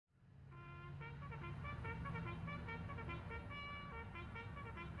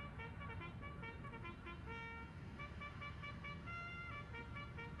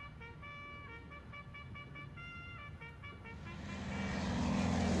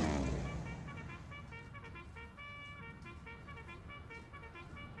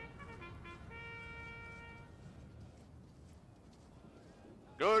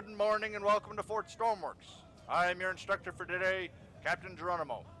Good morning and welcome to Fort Stormworks. I am your instructor for today, Captain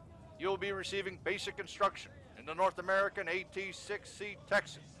Geronimo. You will be receiving basic instruction in the North American AT-6C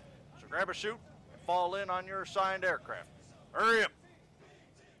Texan. So grab a chute and fall in on your assigned aircraft. Hurry up!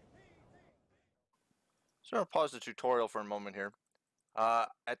 So I'll pause the tutorial for a moment here.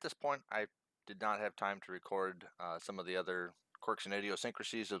 At this point, I did not have time to record some of the other quirks and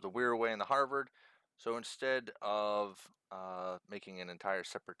idiosyncrasies of the Wirraway and the Harvard. So instead of making an entire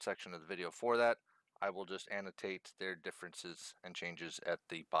separate section of the video for that, I will just annotate their differences and changes at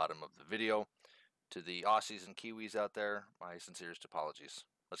the bottom of the video. To the Aussies and Kiwis out there, my sincerest apologies.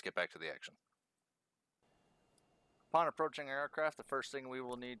 Let's get back to the action. Upon approaching our aircraft, the first thing we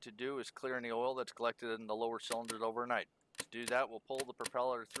will need to do is clear any oil that's collected in the lower cylinders overnight. To do that, we'll pull the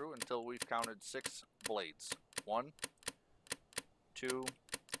propeller through until we've counted 6 blades. 1, 2,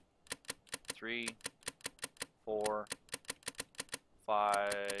 3, 4,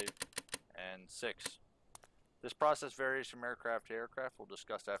 5, and 6. This process varies from aircraft to aircraft. We'll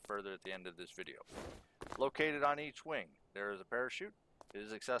discuss that further at the end of this video. Located on each wing, there is a parachute. It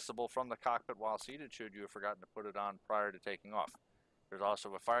is accessible from the cockpit while seated should you have forgotten to put it on prior to taking off. There's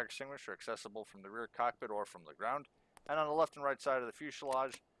also a fire extinguisher accessible from the rear cockpit or from the ground. And on the left and right side of the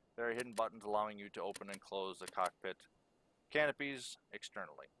fuselage, there are hidden buttons allowing you to open and close the cockpit canopies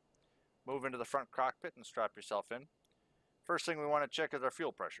externally. Move into the front cockpit and strap yourself in. First thing we want to check is our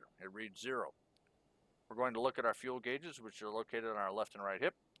fuel pressure. It reads 0. We're going to look at our fuel gauges, which are located on our left and right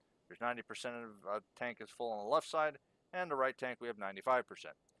hip. There's 90% of the tank is full on the left side, and the right tank we have 95%.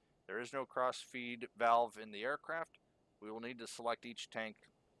 There is no cross-feed valve in the aircraft. We will need to select each tank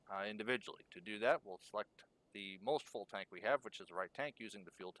individually. To do that, we'll select the most full tank we have, which is the right tank, using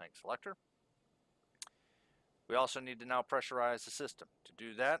the fuel tank selector. We also need to now pressurize the system. To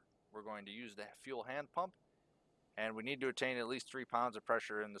do that, we're going to use the fuel hand pump, and we need to attain at least 3 pounds of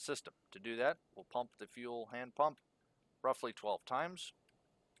pressure in the system. To do that, we'll pump the fuel hand pump roughly 12 times.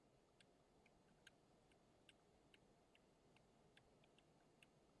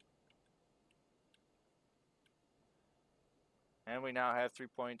 And we now have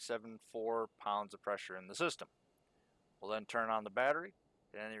 3.74 pounds of pressure in the system. We'll then turn on the battery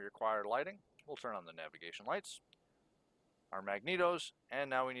and any required lighting. We'll turn on the navigation lights, our magnetos, and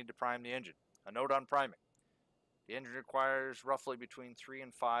now we need to prime the engine. A note on priming. The engine requires roughly between 3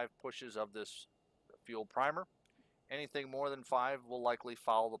 and 5 pushes of this fuel primer. Anything more than 5 will likely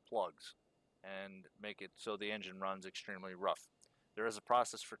foul the plugs and make it so the engine runs extremely rough. There is a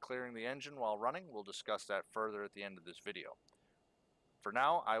process for clearing the engine while running. We'll discuss that further at the end of this video. For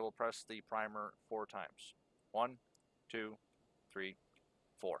now, I will press the primer 4 times. 1, 2, 3,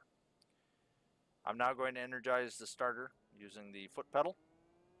 4. I'm now going to energize the starter using the foot pedal.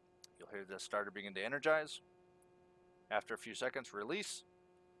 You'll hear the starter begin to energize. After a few seconds, release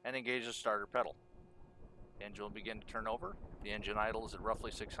and engage the starter pedal. The engine will begin to turn over. The engine idles at roughly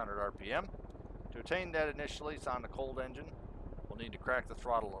 600 RPM. To attain that initially, it's on the cold engine. We'll need to crack the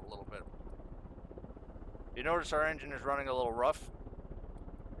throttle a little bit. You notice our engine is running a little rough.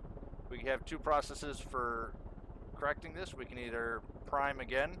 We have 2 processes for correcting this. We can either prime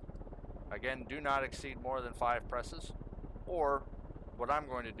again. Again, do not exceed more than 5 presses. Or what I'm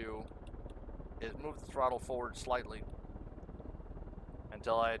going to do is move the throttle forward slightly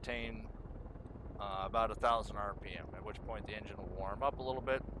until I attain about 1,000 RPM, at which point the engine will warm up a little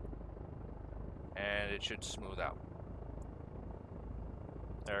bit and it should smooth out.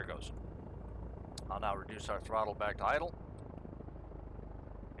 There it goes. I'll now reduce our throttle back to idle.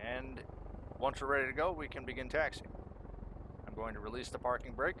 And once we're ready to go, we can begin taxiing. I'm going to release the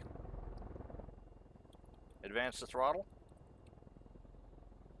parking brake, advance the throttle,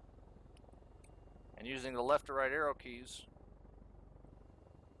 and using the left or right arrow keys,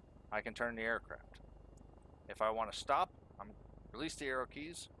 I can turn the aircraft. If I want to stop, I'm release the arrow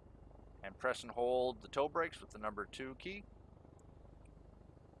keys and press and hold the toe brakes with the number 2 key.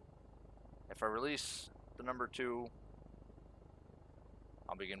 If I release the number 2,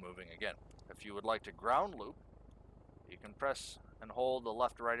 I'll begin moving again. If you would like to ground loop, you can press and hold the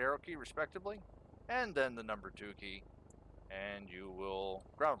left or right arrow key respectively, and then the number 2 key, and you will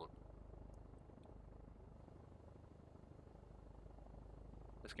ground loop.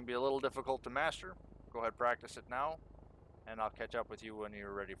 This can be a little difficult to master. Go ahead, practice it now, and I'll catch up with you when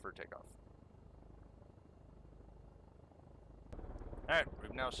you're ready for takeoff. Alright,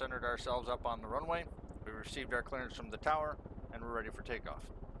 we've now centered ourselves up on the runway. We received our clearance from the tower, and we're ready for takeoff.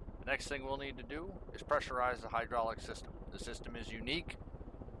 The next thing we'll need to do is pressurize the hydraulic system. The system is unique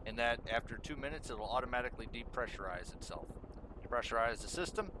in that after 2 minutes it will automatically depressurize itself. To pressurize the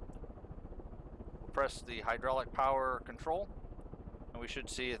system, we'll press the hydraulic power control, and we should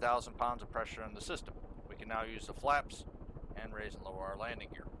see 1,000 pounds of pressure in the system. We can now use the flaps and raise and lower our landing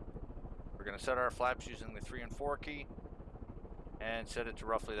gear. We're going to set our flaps using the 3 and 4 key and set it to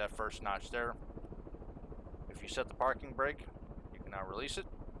roughly that first notch there. If you set the parking brake, you can now release it,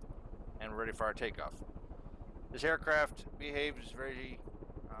 and we're ready for our takeoff. This aircraft behaves very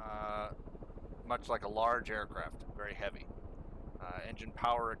much like a large aircraft, very heavy. Engine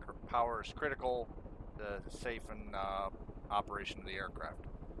power is critical to the safe and operation of the aircraft,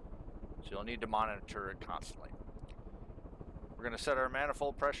 so you'll need to monitor it constantly. We're going to set our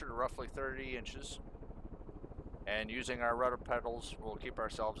manifold pressure to roughly 30 inches, and using our rudder pedals, we'll keep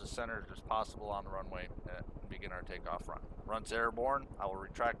ourselves as centered as possible on the runway and begin our takeoff run. Once airborne, I will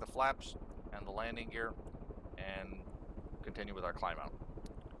retract the flaps and the landing gear and continue with our climb out.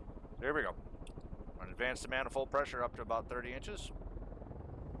 There we go. I'm going to advance the manifold pressure up to about 30 inches.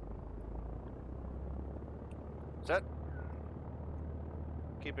 Set.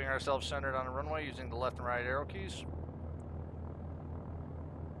 Keeping ourselves centered on the runway using the left and right arrow keys.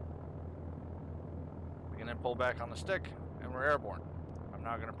 We can then pull back on the stick and we're airborne. I'm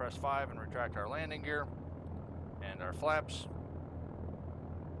now going to press 5 and retract our landing gear and our flaps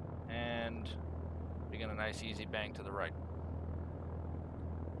and begin a nice easy bang to the right.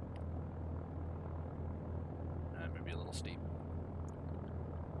 And maybe a little steep.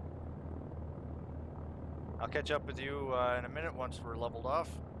 I'll catch up with you in a minute once we're leveled off,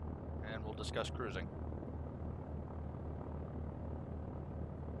 and we'll discuss cruising.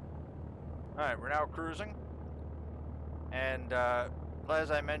 Alright, we're now cruising, and as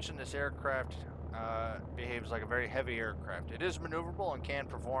I mentioned, this aircraft behaves like a very heavy aircraft. It is maneuverable and can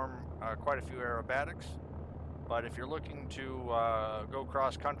perform quite a few aerobatics, but if you're looking to go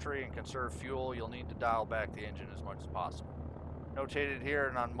cross-country and conserve fuel, you'll need to dial back the engine as much as possible. Notated here,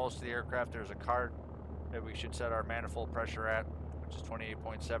 and on most of the aircraft, there's a card that we should set our manifold pressure at, which is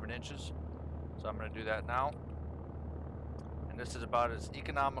 28.7 inches. So I'm going to do that now. And this is about as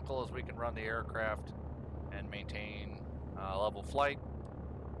economical as we can run the aircraft and maintain level flight,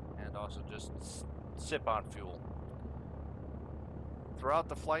 and also just sip on fuel. Throughout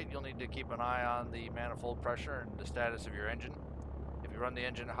the flight, you'll need to keep an eye on the manifold pressure and the status of your engine. If you run the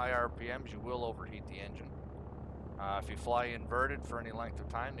engine at high RPMs, you will overheat the engine. If you fly inverted for any length of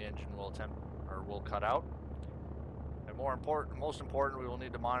time, the engine will cut out. And most important, we will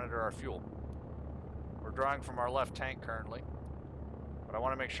need to monitor our fuel. We're drawing from our left tank currently, but I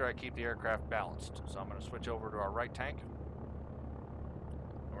want to make sure I keep the aircraft balanced. So I'm going to switch over to our right tank.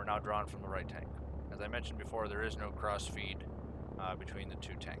 And we're now drawing from the right tank. As I mentioned before, there is no cross feed between the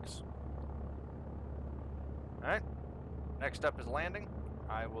two tanks. Alright, next up is landing.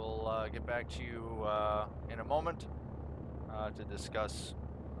 I will get back to you in a moment to discuss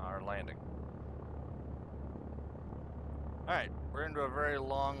our landing. Alright, we're into a very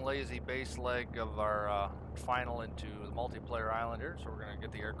long, lazy base leg of our final into the multiplayer island here, so we're going to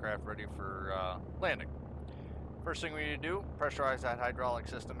get the aircraft ready for landing. First thing we need to do, pressurize that hydraulic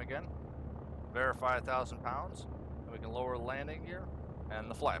system again, verify 1,000 pounds, and we can lower the landing gear and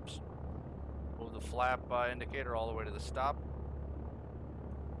the flaps. Move the flap indicator all the way to the stop,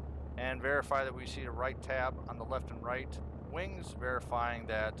 and verify that we see the right tab on the left and right wings, verifying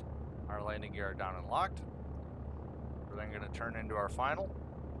that our landing gear are down and locked. We're then going to turn into our final.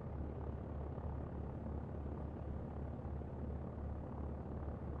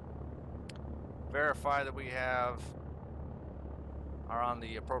 Verify that we are on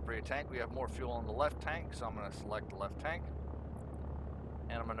the appropriate tank. We have more fuel in the left tank, so I'm going to select the left tank.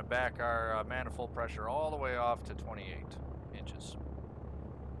 And I'm going to back our manifold pressure all the way off to 28 inches.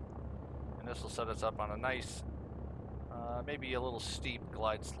 And this will set us up on a nice, maybe a little steep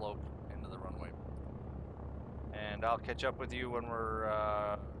glide slope into the runway. And I'll catch up with you when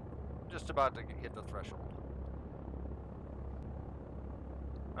we're just about to hit the threshold.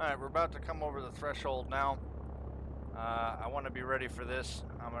 Alright, we're about to come over the threshold now. I want to be ready for this.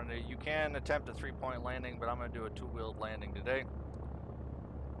 You can attempt a 3-point landing, but I'm going to do a 2-wheeled landing today.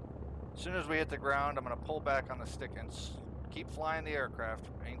 As soon as we hit the ground, I'm going to pull back on the stick and keep flying the aircraft.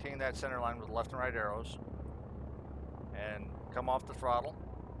 Maintain that center line with left and right arrows. And come off the throttle.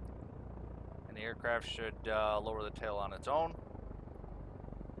 And the aircraft should lower the tail on its own.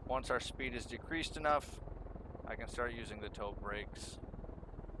 Once our speed is decreased enough, I can start using the toe brakes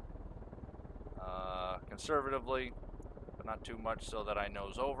conservatively, but not too much so that I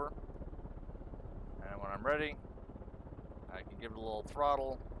nose over. And when I'm ready, I can give it a little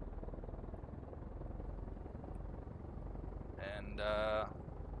throttle and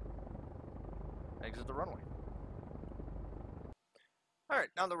exit the runway. Alright,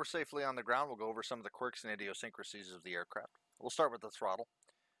 now that we're safely on the ground, we'll go over some of the quirks and idiosyncrasies of the aircraft. We'll start with the throttle.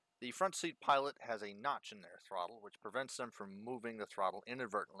 The front seat pilot has a notch in their throttle, which prevents them from moving the throttle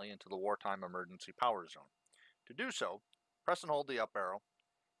inadvertently into the wartime emergency power zone. To do so, press and hold the up arrow,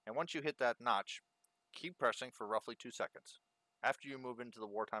 and once you hit that notch, keep pressing for roughly 2 seconds. After you move into the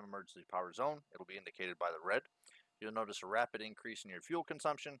wartime emergency power zone, it'll be indicated by the red. You'll notice a rapid increase in your fuel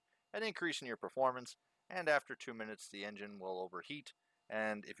consumption, an increase in your performance, and after 2 minutes the engine will overheat,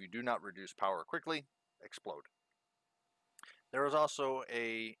 and if you do not reduce power quickly, explode. There is also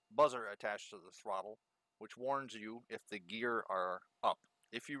a buzzer attached to the throttle, which warns you if the gear are up.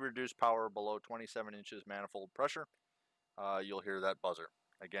 If you reduce power below 27 inches manifold pressure, you'll hear that buzzer.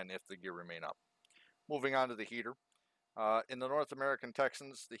 Again, if the gear remain up. Moving on to the heater. In the North American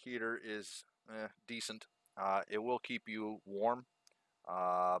Texans, the heater is decent. It will keep you warm,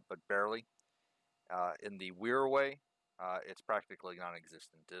 but barely. In the Wirraway, it's practically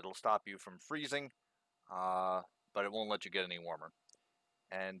non-existent. It'll stop you from freezing, but it won't let you get any warmer.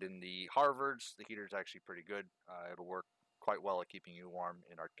 And in the Harvards, the heater is actually pretty good. It'll work quite well at keeping you warm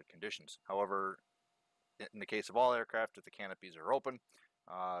in Arctic conditions. However, in the case of all aircraft, if the canopies are open,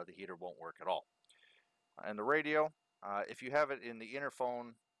 the heater won't work at all. And the radio, if you have it in the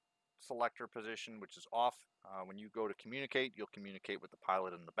interphone selector position, which is off, when you go to communicate, you'll communicate with the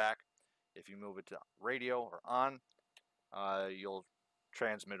pilot in the back. If you move it to radio or on, you'll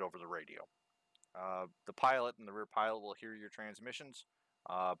transmit over the radio. The pilot and the rear pilot will hear your transmissions,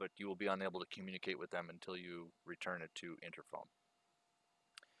 but you will be unable to communicate with them until you return it to interphone.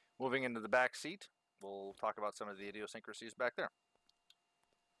 Moving into the back seat, we'll talk about some of the idiosyncrasies back there.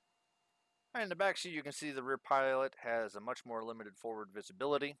 In the back seat, you can see the rear pilot has a much more limited forward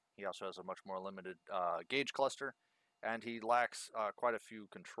visibility. He also has a much more limited gauge cluster, and he lacks quite a few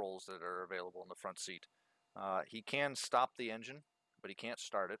controls that are available in the front seat. He can stop the engine, but he can't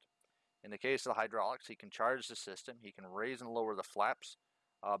start it. In the case of the hydraulics, he can charge the system, he can raise and lower the flaps,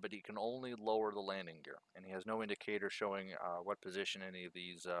 but he can only lower the landing gear, and he has no indicator showing what position any of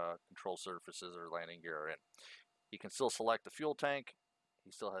these control surfaces or landing gear are in. He can still select the fuel tank,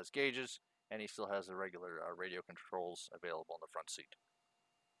 he still has gauges, and he still has the regular radio controls available in the front seat.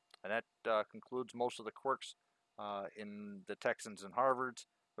 And that concludes most of the quirks in the Texans and Harvards.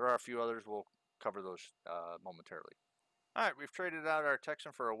 There are a few others, we'll cover those momentarily. Alright, we've traded out our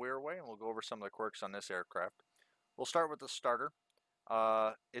Texan for a Wirraway, and we'll go over some of the quirks on this aircraft. We'll start with the starter.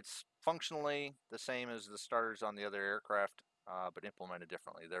 It's functionally the same as the starters on the other aircraft, but implemented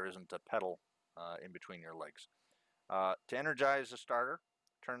differently. There isn't a pedal in between your legs. To energize the starter,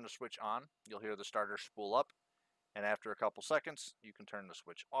 turn the switch on. You'll hear the starter spool up, and after a couple seconds, you can turn the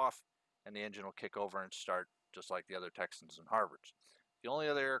switch off, and the engine will kick over and start just like the other Texans and Harvards. The only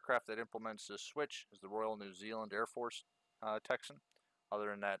other aircraft that implements this switch is the Royal New Zealand Air Force Texan. Other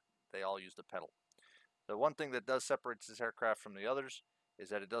than that, they all use the pedal. The one thing that does separate this aircraft from the others is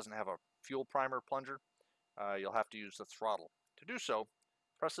that it doesn't have a fuel primer plunger. You'll have to use the throttle. To do so,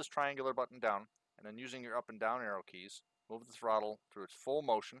 press this triangular button down, and then using your up and down arrow keys, move the throttle through its full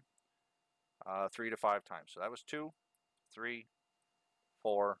motion 3 to 5 times. So that was 2, 3,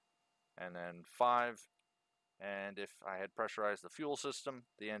 4, and then 5. And if I had pressurized the fuel system,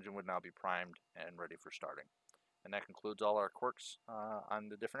 the engine would now be primed and ready for starting. And that concludes all our quirks on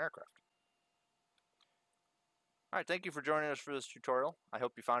the different aircraft. Alright, thank you for joining us for this tutorial. I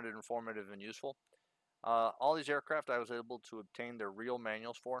hope you found it informative and useful. All these aircraft I was able to obtain their real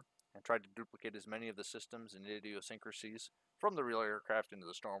manuals for, and tried to duplicate as many of the systems and idiosyncrasies from the real aircraft into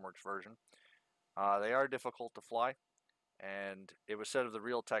the Stormworks version. They are difficult to fly, and it was said of the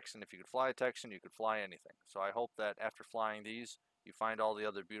real Texan, if you could fly a Texan, you could fly anything. So I hope that after flying these, you find all the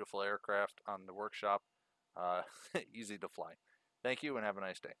other beautiful aircraft on the workshop easy to fly. Thank you, and have a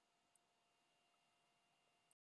nice day.